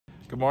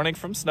Good morning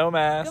from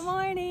Snowmass. Good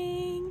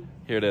morning.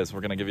 Here it is. We're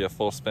going to give you a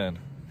full spin.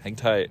 Hang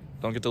tight.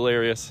 Don't get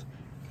delirious.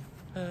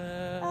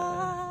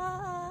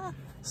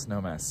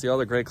 Snowmass. See all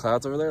the gray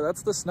clouds over there?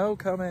 That's the snow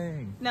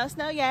coming. No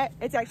snow yet.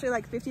 It's actually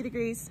like 50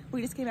 degrees.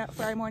 We just came out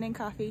for our morning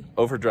coffee.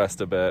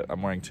 Overdressed a bit.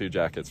 I'm wearing 2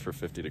 jackets for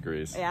 50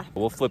 degrees. Yeah.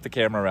 We'll flip the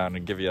camera around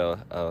and give you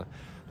a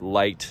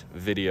light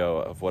video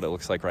of what it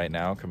looks like right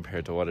now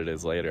compared to what it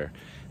is later.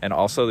 And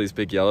also these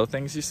big yellow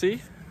things you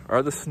see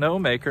are the snow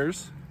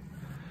makers,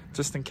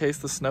 just in case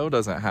the snow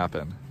doesn't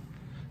happen.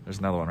 There's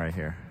another one right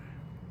here.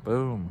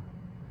 Boom.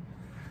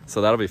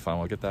 So that'll be fun.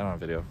 We'll get that on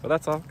video. But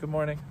that's all. Good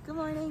morning. Good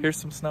morning. Here's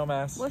some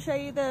Snowmass. We'll show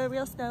you the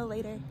real snow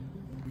later.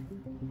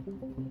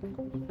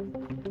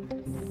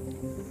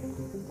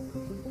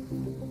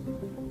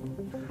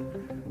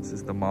 This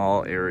is the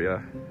mall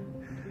area.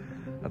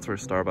 That's where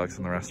Starbucks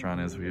and the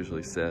restaurant is. We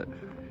usually sit.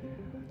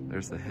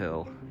 There's the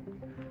hill.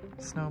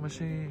 Snow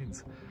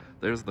machines.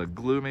 There's the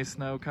gloomy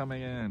snow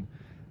coming in.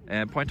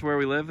 And point to where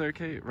we live there,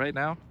 Kate, right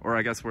now. Or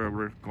I guess where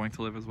we're going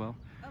to live as well.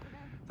 Over there.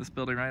 This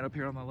building right up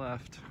here on the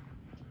left.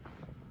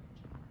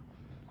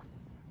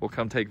 We'll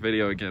come take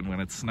video again when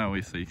it's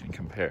snowy so you can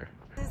compare.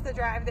 This is the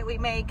drive that we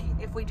make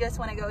if we just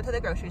want to go to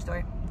the grocery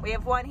store. We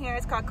have one here.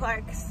 It's called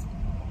Clark's.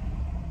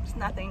 It's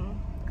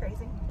nothing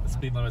crazy. The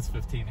speed limit's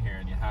 15 here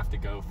and you have to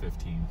go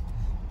 15.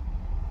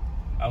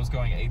 I was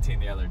going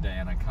 18 the other day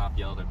and a cop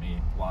yelled at me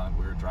while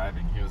we were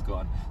driving. He was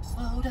going,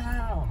 slow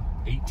down.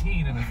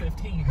 18 and a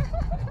 15.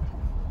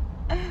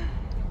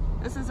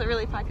 This is a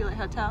really popular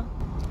hotel.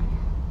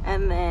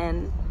 And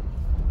then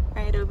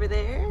right over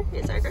there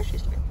is our grocery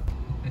store.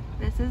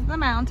 This is the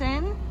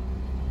mountain,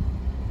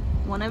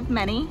 one of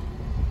many.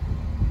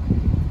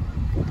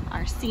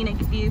 Our scenic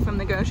view from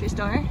the grocery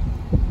store.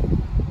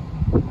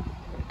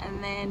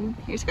 And then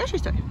here's the grocery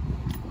store.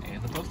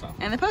 And the post office.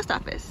 And the post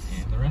office.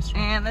 And the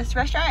restaurant. And this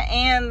restaurant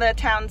and the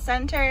town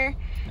center.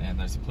 And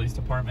there's the police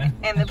department.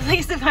 And the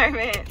police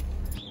department.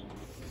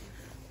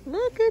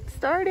 Look, it's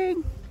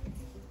starting.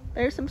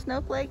 There's some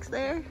snowflakes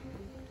there.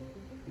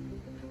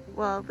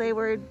 Well, they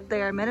were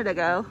there a minute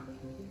ago.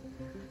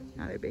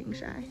 Now they're being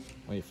shy.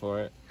 Wait for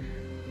it.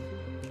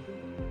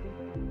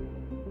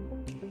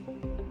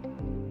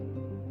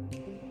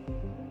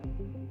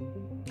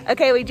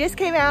 Okay, we just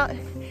came out.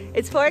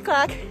 It's 4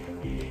 o'clock.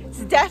 It's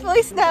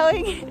definitely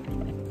snowing.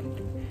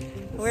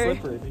 We're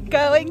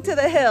going to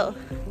the hill.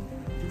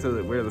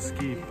 To where the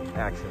ski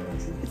action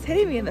is. It's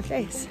hitting me in the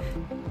face.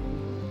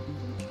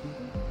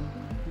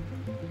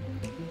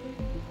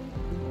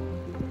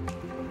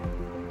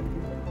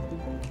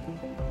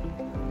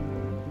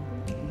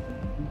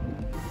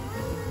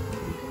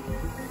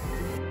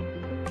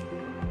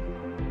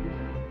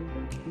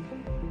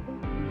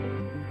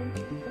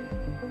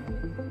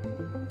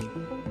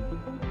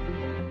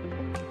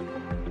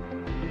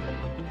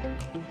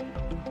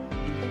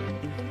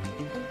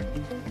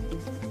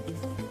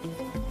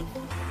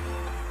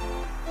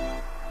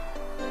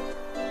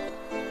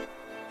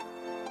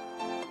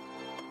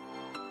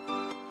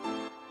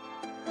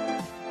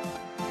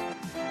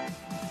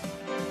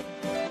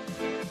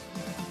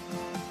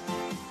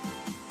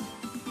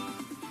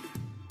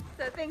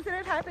 So things that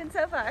have happened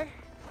so far.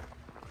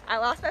 I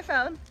lost my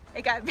phone.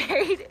 It got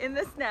buried in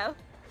the snow.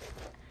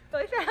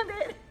 But we found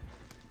it.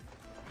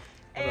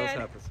 What else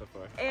happened so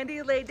far?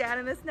 Andy laid down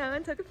in the snow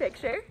and took a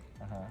picture.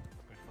 We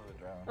flew the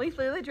drone. We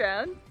flew the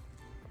drone.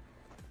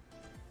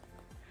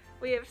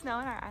 We have snow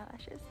in our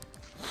eyelashes.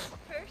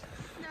 First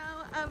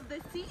snow of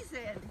the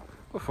season.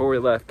 Before we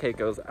left, Kate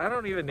goes, I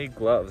don't even need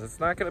gloves. It's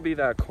not going to be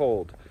that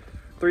cold.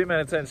 3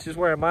 minutes in, she's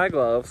wearing my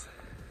gloves,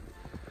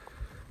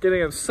 getting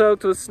them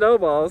soaked with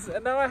snowballs,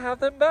 and now I have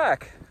them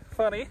back.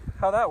 Funny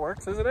how that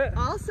works, isn't it?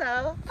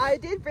 Also, I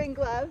did bring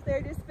gloves.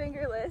 They're just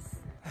fingerless.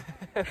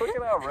 Look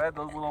at how red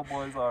those little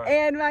boys are.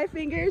 And my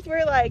fingers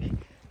were like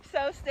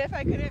so stiff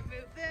I couldn't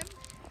move them.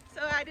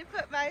 So I had to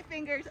put my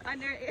fingers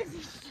under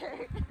Andy's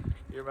shirt.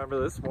 You remember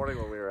this morning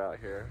when we were out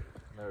here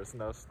and there was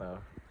no snow.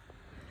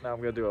 Now I'm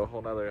gonna do a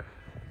whole nother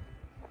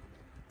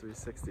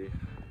 360.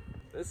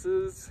 This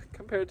is,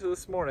 compared to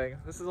this morning,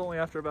 this is only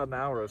after about an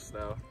hour of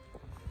snow.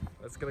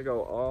 It's gonna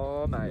go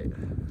all night.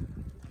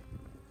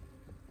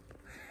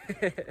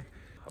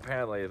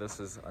 Apparently this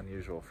is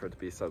unusual for it to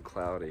be so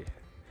cloudy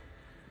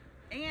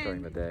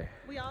during the day.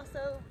 We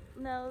also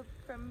know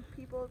from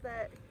people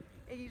that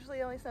it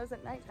usually only snows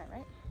at nighttime,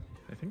 right?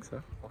 I think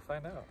so. We'll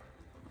find out.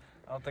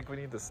 I don't think we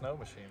need the snow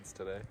machines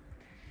today.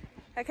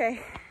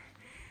 Okay,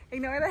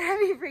 ignore the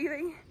heavy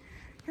breathing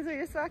because we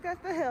just walked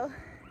up the hill.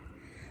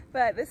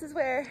 But this is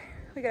where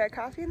we get our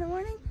coffee in the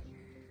morning.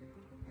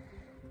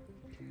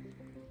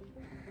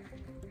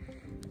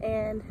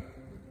 And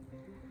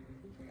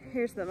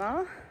here's the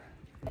mall.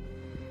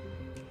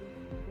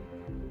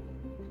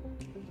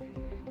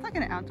 It's like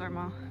an outdoor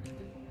mall.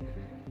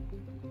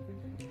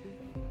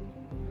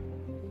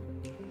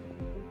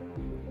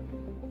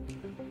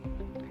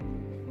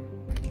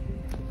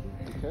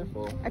 Be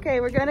careful. Okay,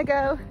 we're gonna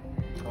go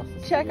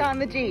check on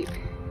the Jeep.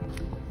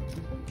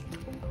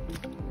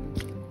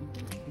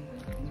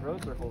 These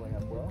roads are holding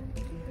up well.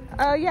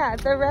 Oh yeah,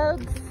 the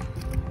roads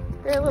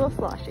They're a little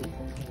sloshy.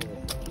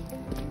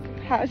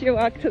 How's your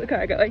walk to the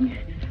car going?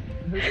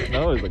 The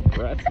snow is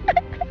aggressive,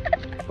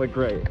 but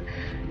great.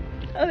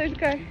 Oh, there's a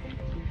car.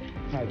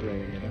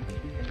 Hydrating, you know?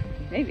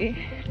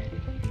 Maybe.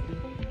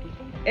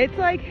 It's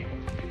like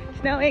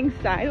snowing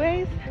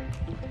sideways,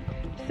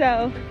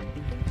 so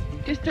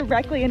just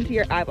directly into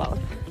your eyeballs,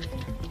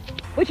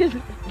 which is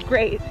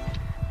great.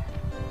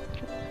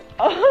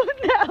 Oh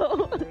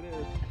no! There it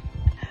is.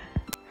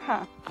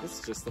 Huh. This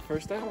is just the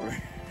first hour.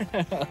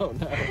 Oh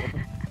no.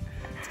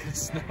 It's gonna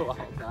snow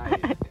all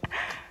night.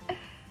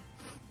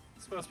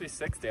 It's supposed to be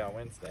 60 on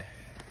Wednesday.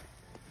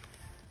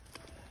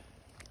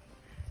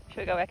 Should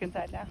we go back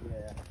inside now?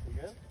 Yeah.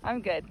 You good?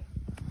 I'm good.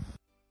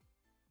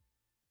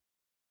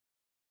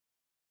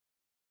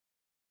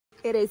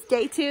 It is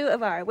day 2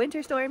 of our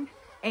winter storm,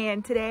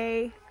 and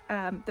today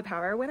the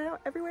power went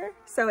out everywhere.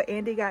 So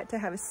Andy got to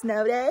have a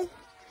snow day.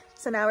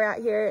 So now we're out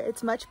here.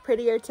 It's much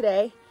prettier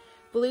today.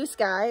 Blue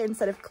sky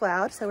instead of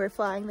cloud. So we're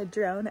flying the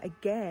drone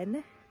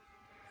again.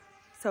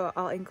 So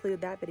I'll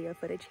include that video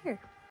footage here.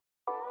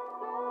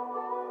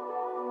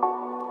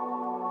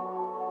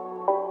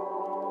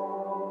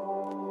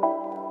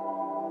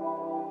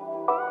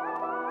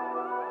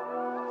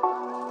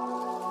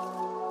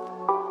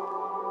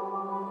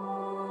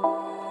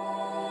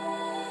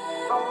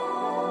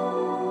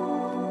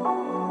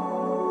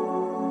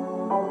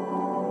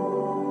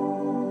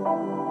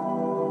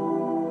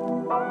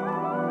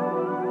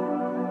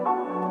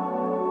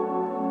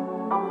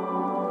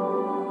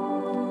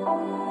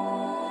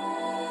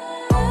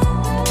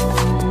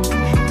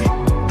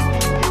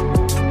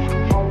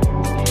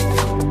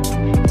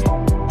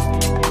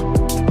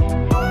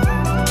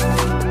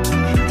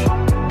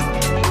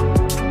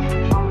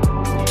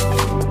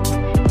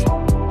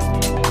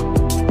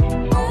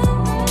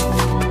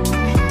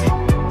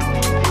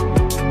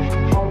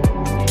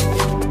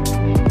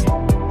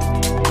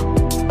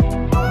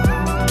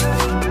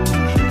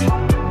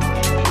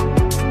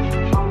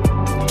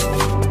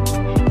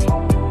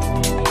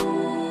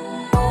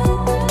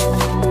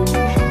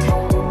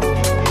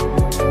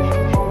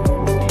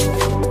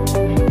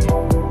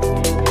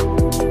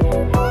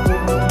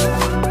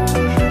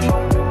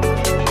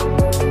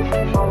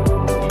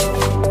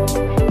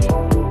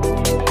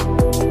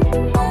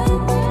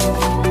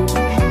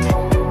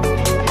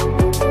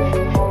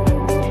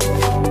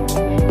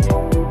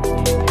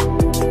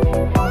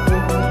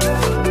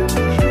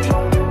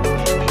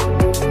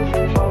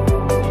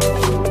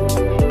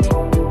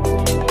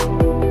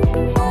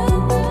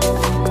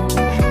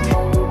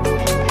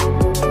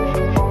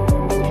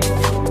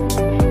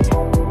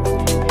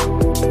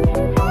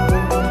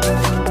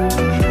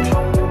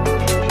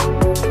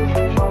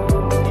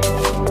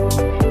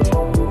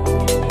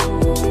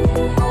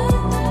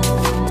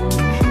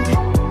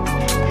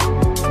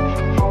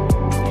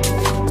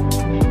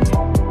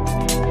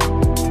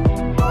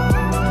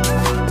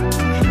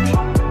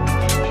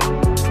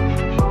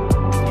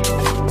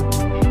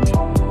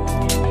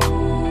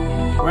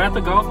 We're at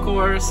the golf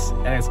course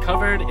and it's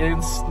covered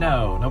in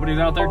snow. Nobody's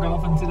out there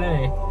golfing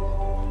today,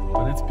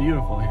 but it's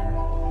beautiful here.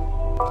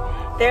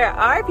 There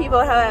are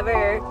people,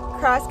 however,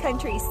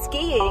 cross-country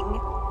skiing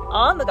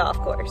on the golf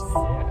course.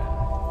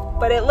 Yeah.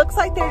 But it looks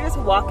like they're just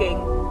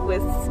walking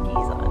with skis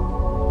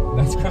on.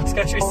 That's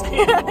cross-country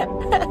skiing.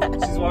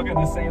 She's walking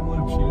the same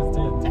loop she just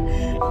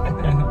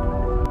did.